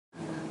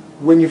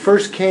When you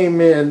first came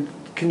in,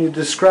 can you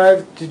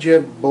describe, did you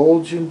have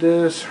bulging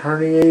discs,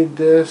 herniated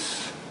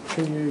discs?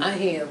 I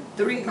have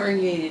 3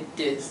 herniated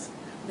discs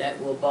that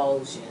were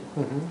bulging,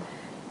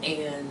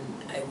 and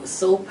it was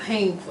so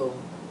painful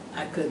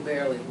I could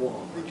barely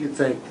walk. What did you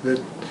think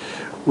that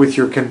with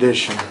your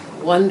condition?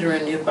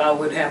 Wondering if I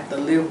would have to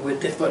live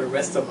with it for the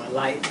rest of my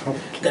life.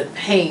 Okay. The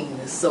pain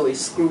is so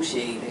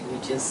excruciating.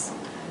 You just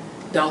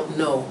don't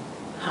know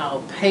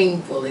how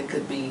painful it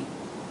could be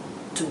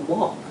to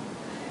walk.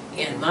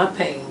 And my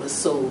pain was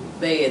so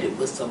bad, it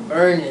was a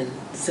burning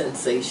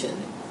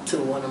sensation to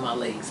one of my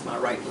legs, my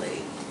right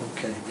leg.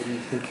 Okay, what do you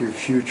think your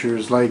future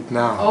is like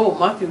now? Oh,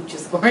 my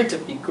future's going to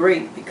be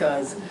great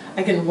because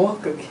I can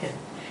walk again.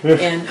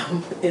 And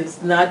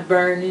it's not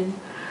burning.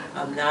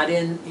 I'm not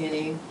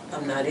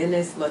in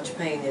as much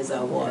pain as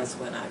I was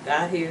when I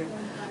got here,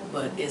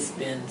 but it's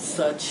been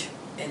such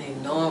an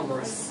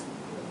enormous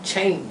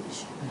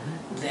change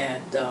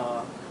that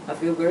I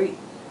feel great.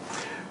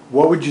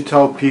 What would you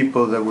tell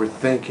people that were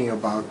thinking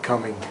about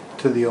coming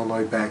to the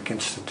Illinois Back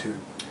Institute?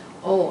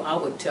 Oh, I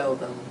would tell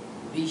them,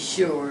 be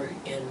sure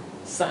and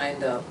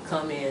sign up,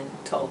 come in,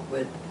 talk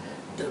with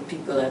the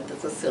people at the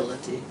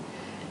facility,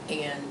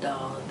 and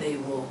they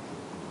will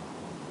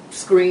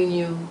screen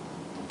you,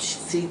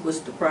 see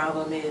what the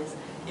problem is,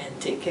 and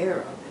take care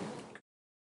of it.